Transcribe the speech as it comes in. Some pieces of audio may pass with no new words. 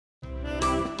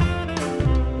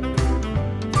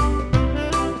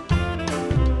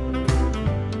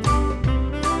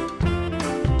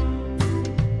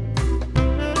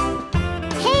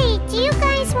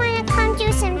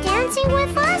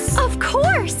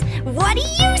What do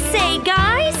you say,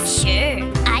 guys? Sure.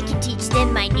 I can teach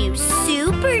them my new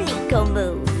Super Nico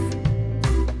move.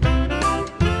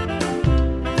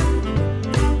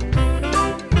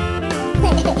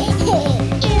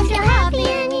 If you're happy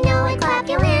and you know it, clap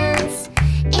your hands.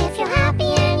 If you're happy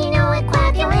and you know it,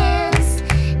 clap your hands.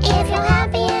 If you're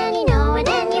happy and you know it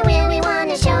and you really want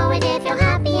to show it. If you're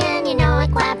happy and you know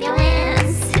it, clap your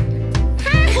hands.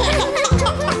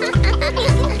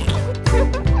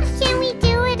 Can we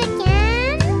do it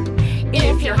again?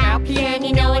 If you're happy and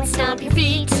you know it, stomp your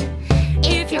feet.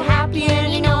 If you're happy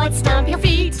and you know it, stomp your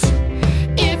feet.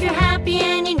 If you're happy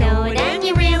and you know it and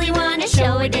you really want to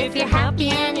show it. If you're happy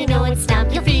and you know it,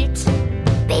 stomp your feet.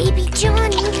 Baby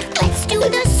Johnny, let's do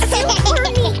the Super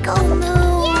Nico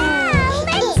move. Yeah,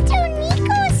 let's do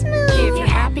Nico's move. If you're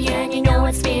happy and you know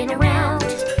it, spin around.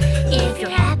 If you're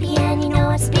happy and you know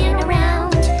it, spin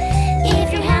around.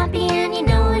 If you're happy and you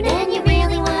know it and you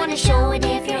really want to show it.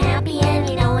 If you're happy and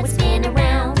you know it, spin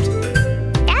around.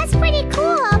 That's pretty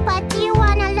cool, but do you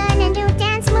want to learn a new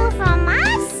dance move from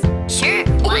us? Sure,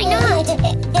 why not?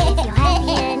 If you're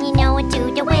happy and you know it,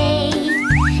 do the wave.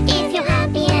 If you're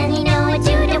happy and you know it,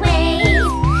 do the wave.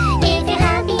 If you're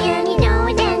happy and you know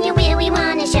it and you really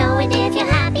want to show it. If you're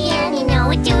happy and you know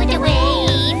it, do the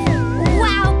wave.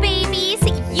 Wow, babies,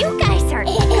 you guys are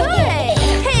good.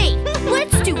 Hey,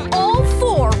 let's do all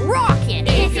four. Rock it.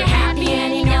 If you're happy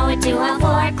and you know it, do all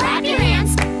four. Clap your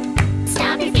hands,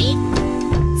 stomp your feet,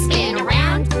 spin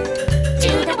around,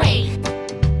 do the wave.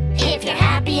 If you're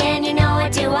happy and you know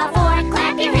it, do all four.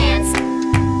 Clap your hands,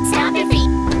 stomp your feet,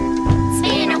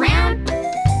 spin around,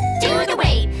 do the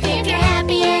wave. If you're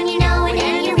happy and you know it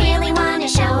and you really want to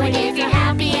show it. If you're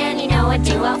happy and you know it,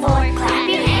 do all four. Clap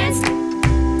your hands,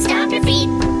 stomp your feet,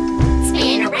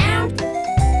 spin around,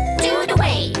 do the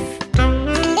wave.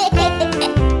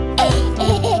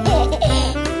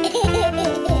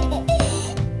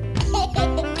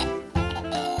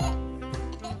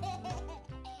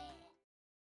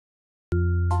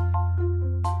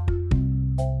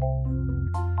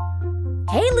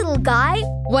 Hey, little guy,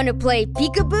 wanna play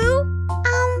peekaboo?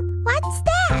 What's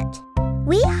that?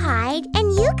 We hide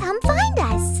and you come find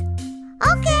us.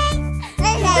 Okay.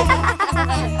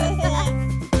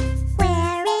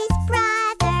 Where is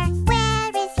brother?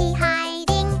 Where is he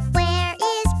hiding? Where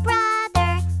is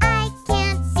brother? I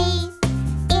can't see.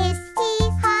 Is he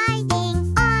hiding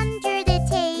under the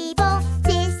table?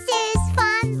 This is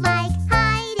fun like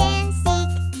hide and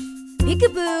seek.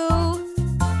 Peekaboo,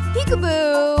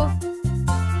 peekaboo,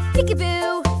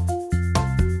 peekaboo,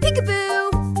 peekaboo.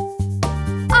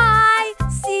 I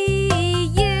see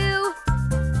you.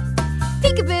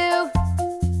 Peekaboo,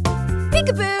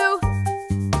 peekaboo.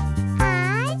 I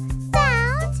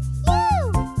found you.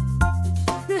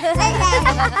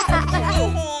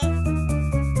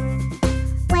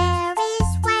 Where is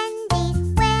Wendy?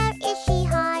 Where is she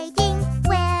hiding?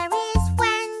 Where is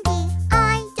Wendy? I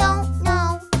don't know.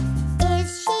 Is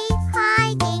she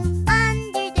hiding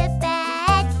under the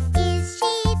bed? Is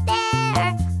she there?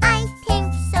 I think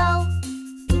so.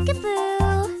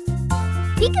 Peekaboo,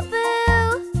 peekaboo,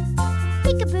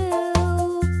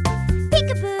 peekaboo,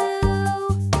 peekaboo.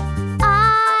 I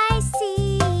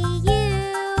see you.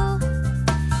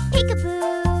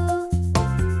 Peekaboo,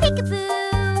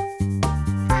 peekaboo.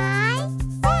 I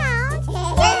found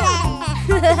you.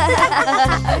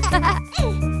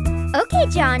 Okay,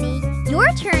 Johnny, your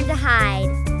turn to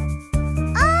hide.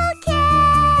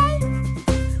 Okay.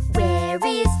 Where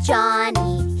is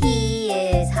Johnny? He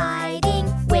is hiding.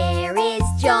 Where is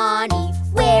Johnny?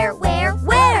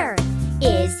 Where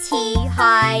is he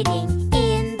hiding?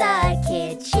 In the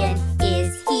kitchen.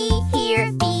 Is he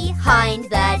here behind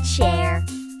the chair?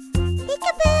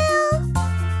 Peekaboo,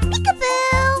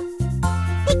 peekaboo,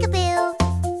 peekaboo,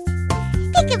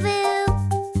 peekaboo.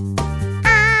 I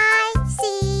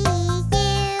see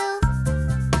you.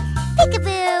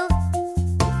 Peekaboo,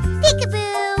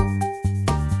 peekaboo.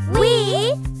 We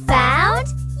found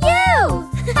you!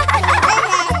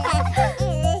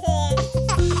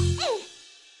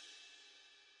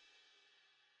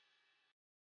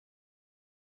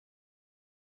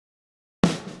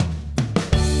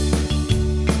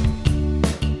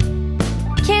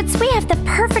 Kids, we have the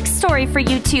perfect story for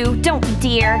you two, don't we,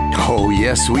 dear? Oh,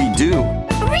 yes, we do.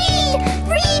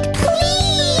 Read,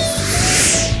 please.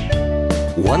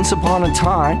 Once upon a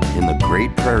time, in the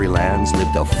great prairie lands,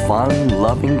 lived a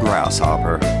fun-loving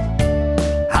grasshopper.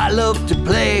 I love to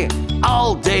play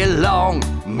all day long.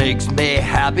 Makes me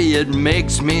happy, it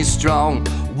makes me strong.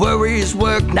 Worries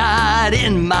work night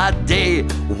in my day.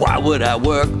 Why would I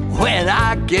work when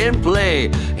I can play?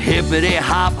 Hippity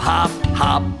hop, hop,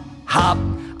 hop, hop.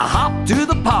 I hop to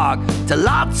the park to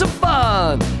lots of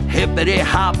fun. Hippity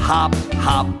hop, hop,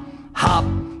 hop, hop.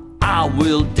 I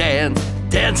will dance,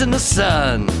 dance in the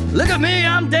sun. Look at me,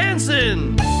 I'm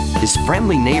dancing. His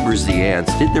friendly neighbors, the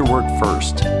ants, did their work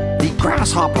first. The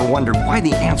grasshopper wondered why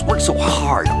the ants worked so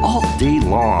hard all day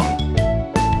long.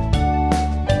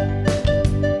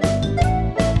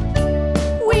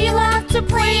 We love to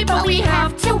play, but we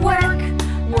have to work.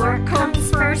 Work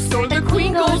comes first, or the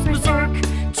queen goes berserk.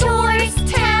 Chores,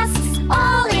 tasks,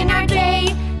 all in our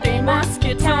day. They must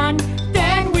get done,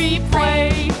 then we play.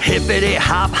 Hippity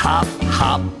hop, hop,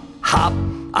 hop, hop.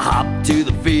 I hop to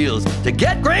the fields to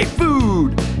get great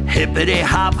food. Hippity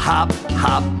hop, hop,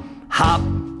 hop, hop.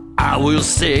 I will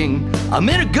sing, I'm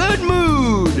in a good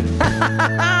mood.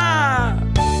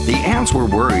 The ants were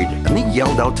worried and they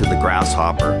yelled out to the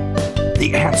grasshopper.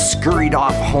 The ants scurried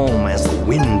off home as the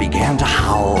wind began to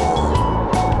howl.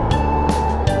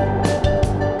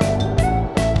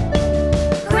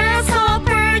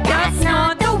 Grasshopper, that's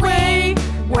not the way.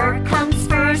 Work comes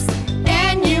first,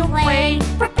 then you play.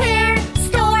 Prepare,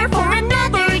 store for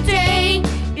another day.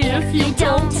 If you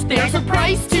don't, there's a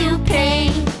price to pay.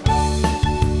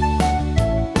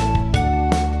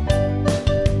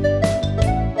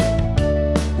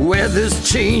 Weather's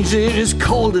changed, it is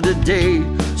colder today.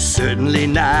 Certainly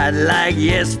not like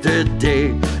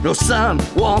yesterday. No sun,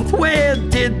 warmth, where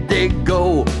did they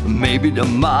go? Maybe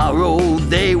tomorrow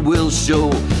they will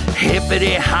show.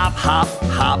 Hippity hop, hop,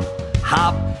 hop,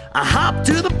 hop. I hop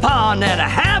to the pond and I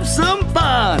have some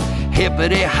fun.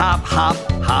 Hippity hop, hop,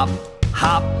 hop,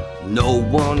 hop. No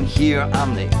one here,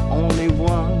 I'm the only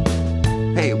one.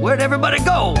 Hey, where'd everybody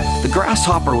go? The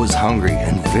grasshopper was hungry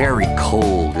and very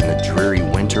cold in the dreary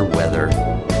winter weather.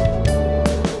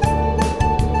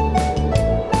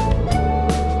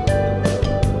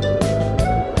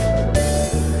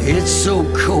 It's so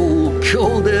cold,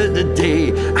 colder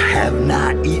today. I have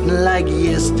not eaten like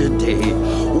yesterday.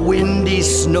 Windy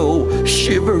snow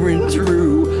shivering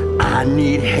through. I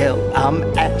need help, I'm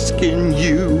asking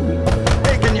you.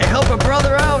 Hey, can you help a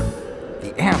brother out?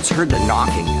 The ants heard the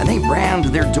knocking and they ran to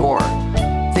their door.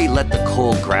 They let the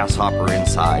cold grasshopper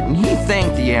inside and he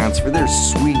thanked the ants for their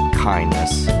sweet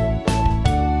kindness.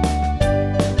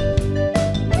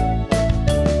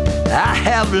 I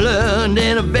have learned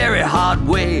in a very hard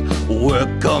way.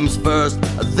 Work comes first,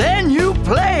 then you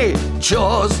play.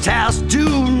 Chores, tasks, do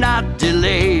not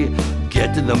delay.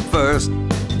 Get to them first,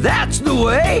 that's the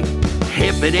way.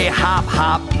 Hippity hop,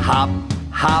 hop, hop,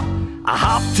 hop. I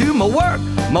hop to my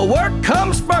work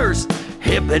comes first.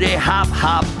 Hippity hop,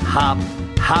 hop, hop,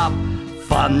 hop.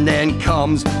 Fun then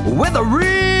comes with a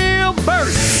real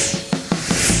burst.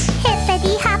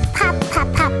 Hippity hop, hop,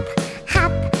 hop, hop,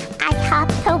 hop. I hop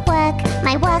to work,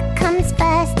 my work comes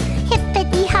first.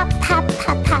 Hippity hop, hop,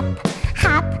 hop, hop,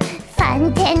 hop.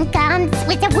 Fun then comes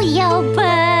with a real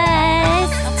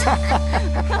burst.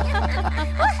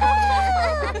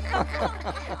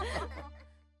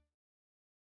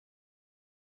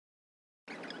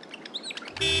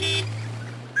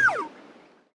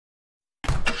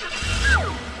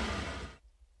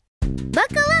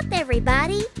 Buckle up,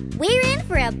 everybody. We're in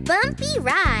for a bumpy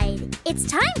ride. It's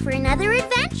time for another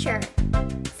adventure.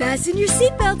 Fasten your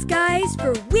seatbelts, guys,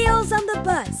 for Wheels on the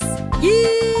Bus.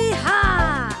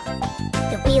 Yee-haw!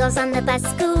 The wheels on the bus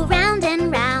go round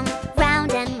and round,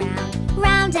 round and round,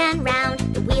 round and round.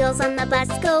 The wheels on the bus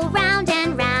go round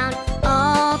and round,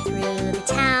 all through the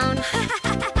town.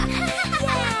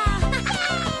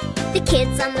 The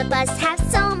kids on the bus have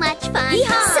so much fun.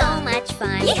 Yeehaw! So much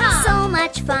fun. Yeehaw! So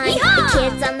much fun. Yeehaw! The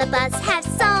kids on the bus have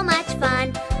so much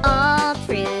fun all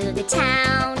through the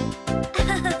town.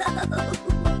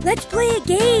 Let's play a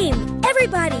game.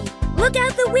 Everybody, look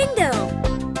out the window.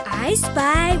 I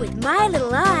spy with my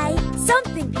little eye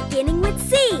something beginning with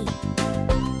C.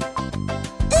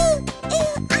 Ooh,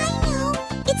 I know.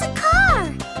 It's a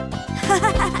car.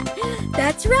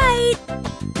 That's right.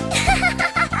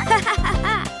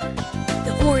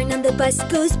 The horn on the bus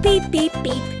goes beep, beep,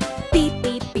 beep. Beep,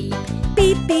 beep, beep.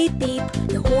 Beep, beep, beep.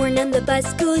 The horn on the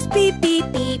bus goes beep,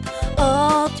 beep, beep.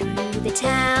 All through the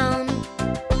town.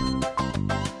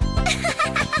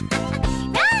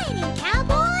 Riding,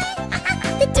 cowboy.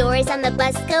 The doors on the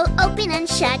bus go open and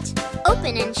shut,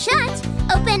 open and shut,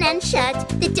 open and shut.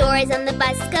 The doors on the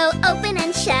bus go open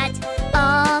and shut,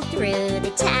 all through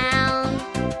the town.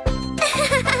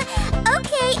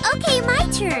 Okay, my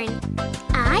turn.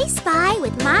 I spy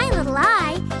with my little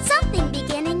eye something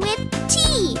beginning with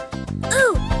T.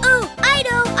 Ooh,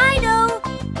 I know.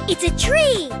 It's a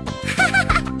tree.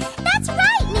 That's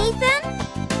right, Nathan.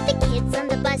 The kids on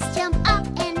the bus jump up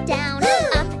and down,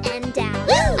 Woo! up and down,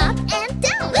 Woo! up and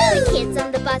down. Woo! The kids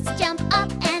on the bus jump up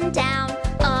and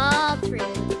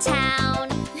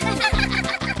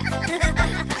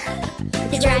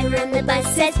driver on the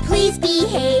bus says, please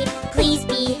behave, please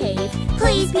behave,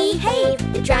 please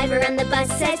behave. The driver on the bus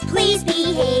says, please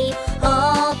behave,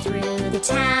 all through the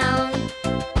town.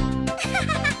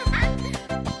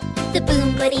 The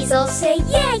Boom Buddies all say,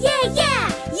 yeah, yeah,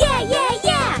 yeah, yeah, yeah,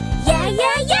 yeah, yeah,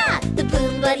 yeah, yeah. The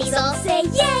Boom Buddies all say,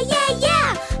 yeah, yeah,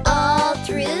 yeah, all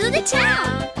through the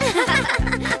town.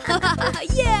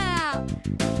 Yeah!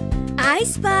 I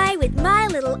spy with my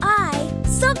little eye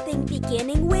something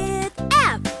beginning with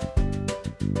F.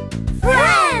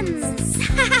 Friends!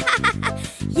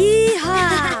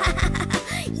 Yeehaw!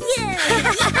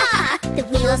 Yeah! The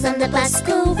wheels on the bus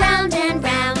go round and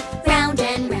round, round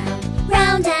and round,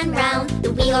 round and round.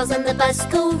 The wheels on the bus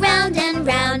go round and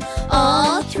round,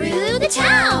 all through